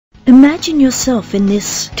Imagine yourself in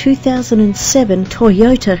this 2007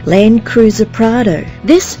 Toyota Landcruiser Prado.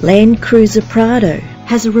 This Landcruiser Prado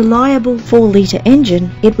has a reliable 4-litre engine.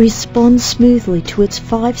 It responds smoothly to its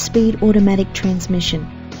 5-speed automatic transmission.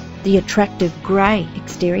 The attractive grey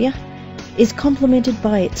exterior is complemented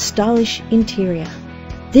by its stylish interior.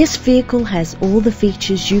 This vehicle has all the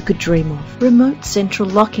features you could dream of: remote central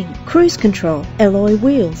locking, cruise control, alloy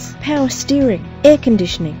wheels, power steering, air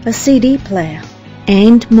conditioning, a CD player,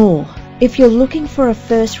 and more. If you're looking for a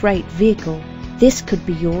first-rate vehicle, this could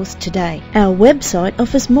be yours today. Our website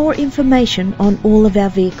offers more information on all of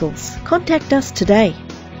our vehicles. Contact us today.